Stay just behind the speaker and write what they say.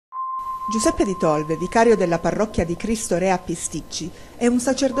Giuseppe Ditolve, vicario della parrocchia di Cristo Re a Pisticci, è un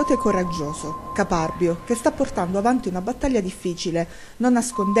sacerdote coraggioso, caparbio, che sta portando avanti una battaglia difficile, non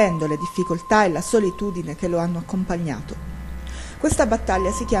nascondendo le difficoltà e la solitudine che lo hanno accompagnato. Questa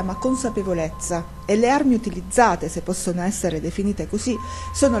battaglia si chiama consapevolezza e le armi utilizzate, se possono essere definite così,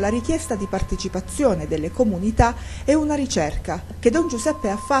 sono la richiesta di partecipazione delle comunità e una ricerca che Don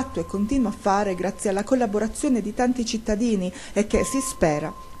Giuseppe ha fatto e continua a fare grazie alla collaborazione di tanti cittadini e che, si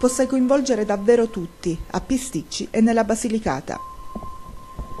spera, possa coinvolgere davvero tutti, a Pisticci e nella Basilicata.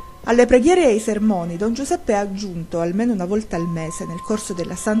 Alle preghiere e ai sermoni Don Giuseppe ha aggiunto, almeno una volta al mese, nel corso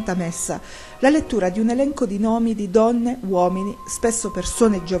della Santa Messa, la lettura di un elenco di nomi di donne, uomini, spesso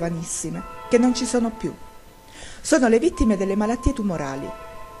persone giovanissime, che non ci sono più. Sono le vittime delle malattie tumorali.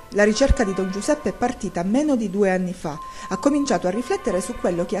 La ricerca di Don Giuseppe è partita meno di 2 anni fa. Ha cominciato a riflettere su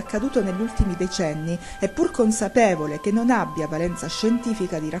quello che è accaduto negli ultimi decenni e, pur consapevole che non abbia valenza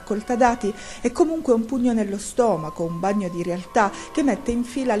scientifica di raccolta dati, è comunque un pugno nello stomaco, un bagno di realtà che mette in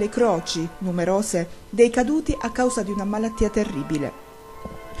fila le croci, numerose, dei caduti a causa di una malattia terribile.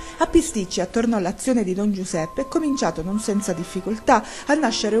 A Pisticci, attorno all'azione di Don Giuseppe, è cominciato non senza difficoltà a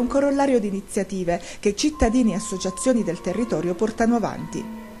nascere un corollario di iniziative che cittadini e associazioni del territorio portano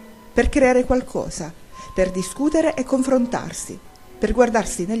avanti. Per creare qualcosa, per discutere e confrontarsi, per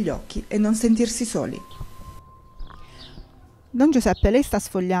guardarsi negli occhi e non sentirsi soli. Don Giuseppe, lei sta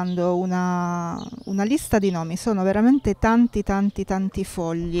sfogliando una lista di nomi, sono veramente tanti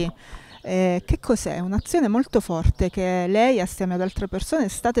fogli. Che cos'è? Un'azione molto forte che lei assieme ad altre persone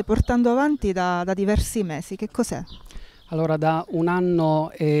state portando avanti da diversi mesi. Che cos'è? Allora, da 1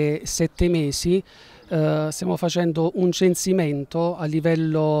 anno e 7 mesi stiamo facendo un censimento a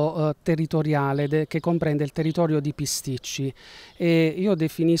livello territoriale che comprende il territorio di Pisticci, e io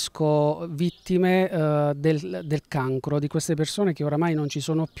definisco vittime del cancro, di queste persone che oramai non ci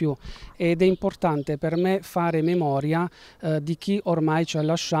sono più, ed è importante per me fare memoria di chi ormai ci ha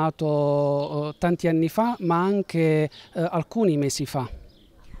lasciato tanti anni fa, ma anche alcuni mesi fa.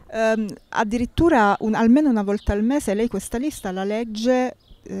 Addirittura almeno una volta al mese lei questa lista la legge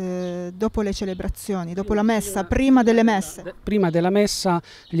dopo le celebrazioni, dopo la messa, prima delle messe? Prima della messa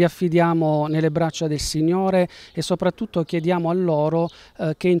li affidiamo nelle braccia del Signore e soprattutto chiediamo a loro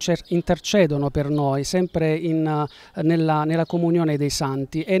che intercedono per noi, sempre nella comunione dei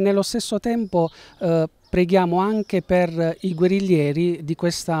santi, e nello stesso tempo preghiamo anche per i guerriglieri di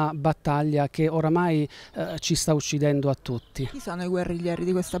questa battaglia che oramai ci sta uccidendo a tutti. Chi sono i guerriglieri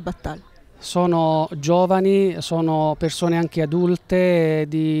di questa battaglia? Sono giovani, sono persone anche adulte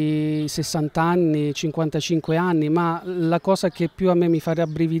di 60 anni, 55 anni, ma la cosa che più a me mi fa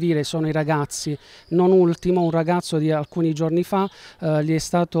rabbrividire sono i ragazzi. Non ultimo, un ragazzo di alcuni giorni fa gli è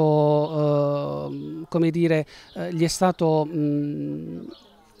stato,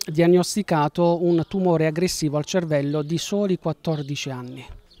 diagnosticato un tumore aggressivo al cervello di soli 14 anni.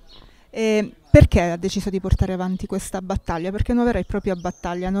 E perché ha deciso di portare avanti questa battaglia? Perché è una vera e propria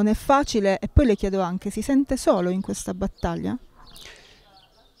battaglia, non è facile, e poi le chiedo anche, si sente solo in questa battaglia?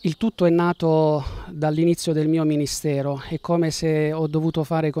 Il tutto è nato dall'inizio del mio ministero, è come se ho dovuto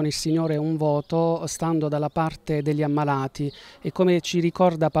fare con il Signore un voto stando dalla parte degli ammalati, e come ci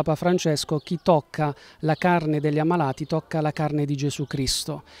ricorda Papa Francesco, chi tocca la carne degli ammalati tocca la carne di Gesù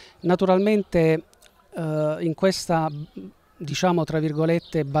Cristo. Naturalmente in questa, diciamo tra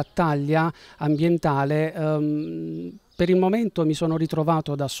virgolette, battaglia ambientale, per il momento mi sono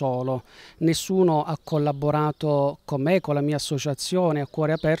ritrovato da solo, nessuno ha collaborato con me, con la mia associazione A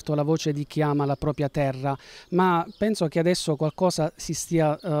Cuore Aperto, la voce di chi ama la propria terra, ma penso che adesso qualcosa si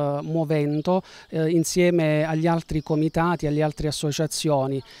stia muovendo insieme agli altri comitati, alle altre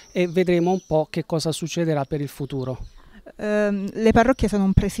associazioni, e vedremo un po' che cosa succederà per il futuro. Le parrocchie sono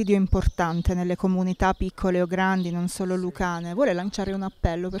un presidio importante nelle comunità piccole o grandi, non solo lucane. Vuole lanciare un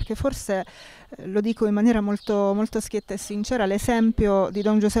appello, perché forse, lo dico in maniera molto schietta e sincera, l'esempio di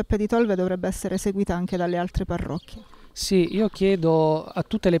Don Giuseppe Ditolve dovrebbe essere seguito anche dalle altre parrocchie. Sì, io chiedo a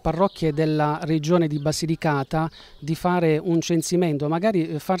tutte le parrocchie della regione di Basilicata di fare un censimento,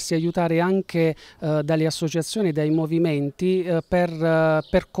 magari farsi aiutare anche dalle associazioni, dai movimenti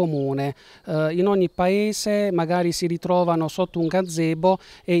per comune. In ogni paese magari si ritrovano sotto un gazebo,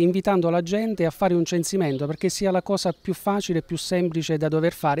 e invitando la gente a fare un censimento, perché sia la cosa più facile, più semplice da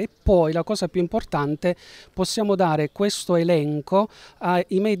dover fare. E poi la cosa più importante, possiamo dare questo elenco ai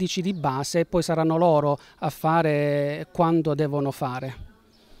medici di base, e poi saranno loro a fare quando devono fare.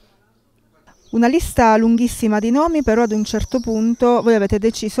 Una lista lunghissima di nomi, però ad un certo punto voi avete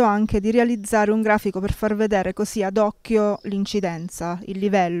deciso anche di realizzare un grafico per far vedere così ad occhio l'incidenza, il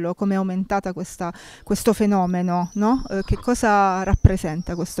livello, come è aumentata questo fenomeno, no? Che cosa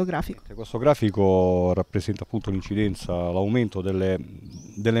rappresenta questo grafico? Questo grafico rappresenta appunto l'incidenza, l'aumento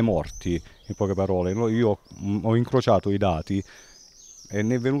delle morti, in poche parole. Io ho incrociato i dati e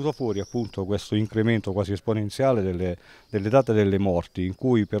ne è venuto fuori appunto questo incremento quasi esponenziale delle date delle morti, in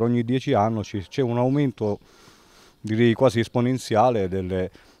cui per ogni 10 anni c'è un aumento, direi quasi esponenziale,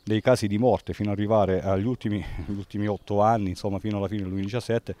 dei casi di morte, fino ad arrivare agli ultimi 8 anni, insomma fino alla fine del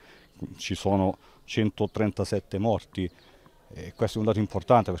 2017 ci sono 137 morti. E questo è un dato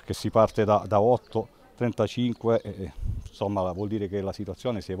importante, perché si parte da 8, 35, insomma vuol dire che la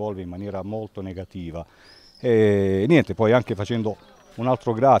situazione si evolve in maniera molto negativa. E niente, poi anche facendo un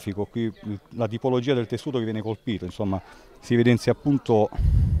altro grafico, qui la tipologia del tessuto che viene colpito, insomma si evidenzia appunto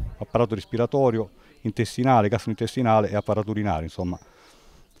apparato respiratorio, intestinale, gastrointestinale e apparato urinario, insomma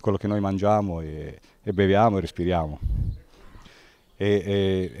quello che noi mangiamo e beviamo e respiriamo.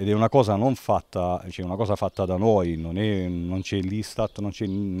 Ed è una cosa non fatta, cioè una cosa fatta da noi, non c'è l'Istat, non c'è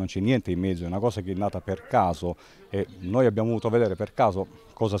niente in mezzo, è una cosa che è nata per caso e noi abbiamo voluto vedere per caso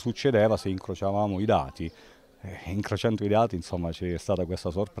cosa succedeva se incrociavamo i dati. Incrociando i dati, insomma, c'è stata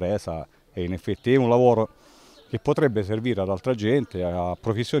questa sorpresa e in effetti è un lavoro che potrebbe servire ad altra gente, a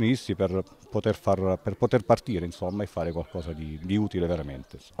professionisti per poter partire, insomma, e fare qualcosa di utile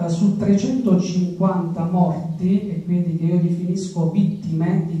veramente. Su 350 morti, e quindi che io definisco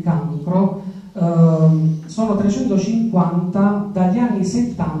vittime di cancro, sono 350 dagli anni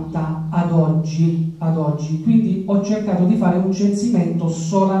 70 ad oggi. Quindi ho cercato di fare un censimento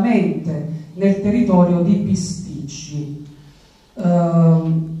solamente nel territorio di Pisticci.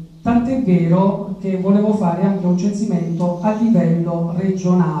 Tant'è vero che volevo fare anche un censimento a livello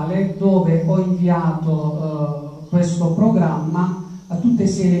regionale, dove ho inviato questo programma a tutte e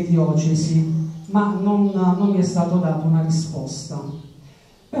 6 le diocesi, ma non mi è stato dato una risposta.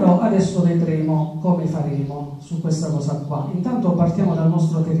 Però adesso vedremo come faremo su questa cosa qua. Intanto partiamo dal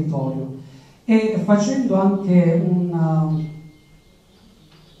nostro territorio e facendo anche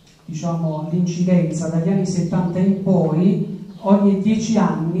l'incidenza dagli anni 70 in poi, ogni 10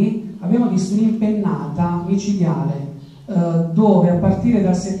 anni abbiamo visto un'impennata micidiale, dove a partire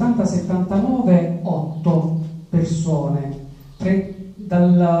dal 70-79 8 persone,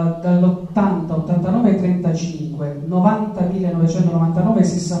 dall'80, 89, 35, 90, 1999,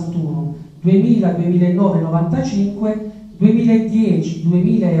 61, 2000, 2009, 95, 2010,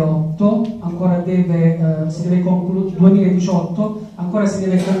 2008, ancora si deve concludere, 2018, ancora si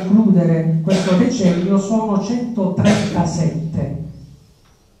deve concludere questo decennio, sono 137.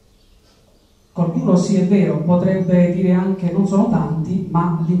 Qualcuno, sì, è vero, potrebbe dire anche non sono tanti,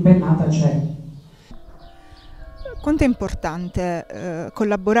 ma l'impennata c'è. Quanto è importante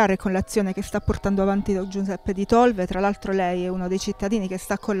collaborare con l'azione che sta portando avanti Giuseppe Ditolve? Tra l'altro lei è uno dei cittadini che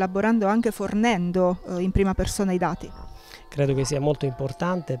sta collaborando anche fornendo in prima persona i dati. Credo che sia molto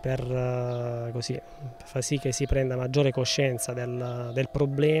importante per far sì che si prenda maggiore coscienza del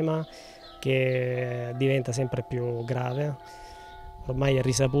problema, che diventa sempre più grave. Ormai è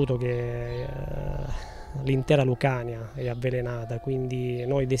risaputo che l'intera Lucania è avvelenata, quindi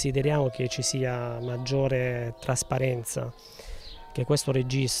noi desideriamo che ci sia maggiore trasparenza, che questo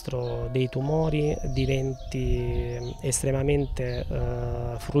registro dei tumori diventi estremamente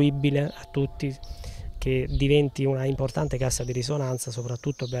fruibile a tutti, che diventi una importante cassa di risonanza,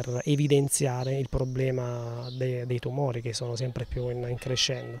 soprattutto per evidenziare il problema dei tumori, che sono sempre più in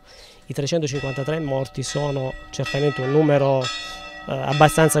crescendo. I 353 morti sono certamente un numero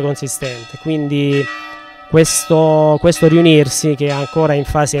abbastanza consistente, quindi questo riunirsi, che è ancora in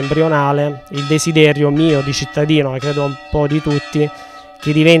fase embrionale, il desiderio mio di cittadino, ma credo un po' di tutti,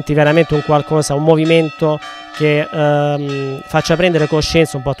 che diventi veramente un qualcosa, un movimento che faccia prendere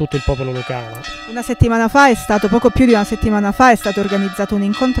coscienza un po' a tutto il popolo lucano. Poco più di una settimana fa, è stato organizzato un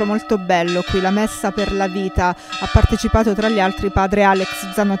incontro molto bello qui, la Messa per la Vita. Ha partecipato tra gli altri padre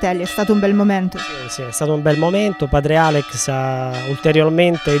Alex Zanotelli, è stato un bel momento. Sì, è stato un bel momento. Padre Alex ha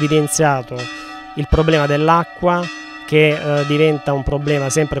ulteriormente evidenziato il problema dell'acqua, che diventa un problema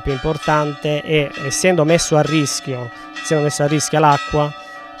sempre più importante, e essendo messo a rischio l'acqua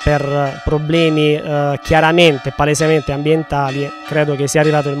per problemi chiaramente, palesemente ambientali, credo che sia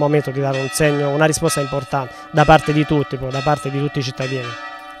arrivato il momento di dare un segno, una risposta importante da parte di tutti, da parte di tutti i cittadini.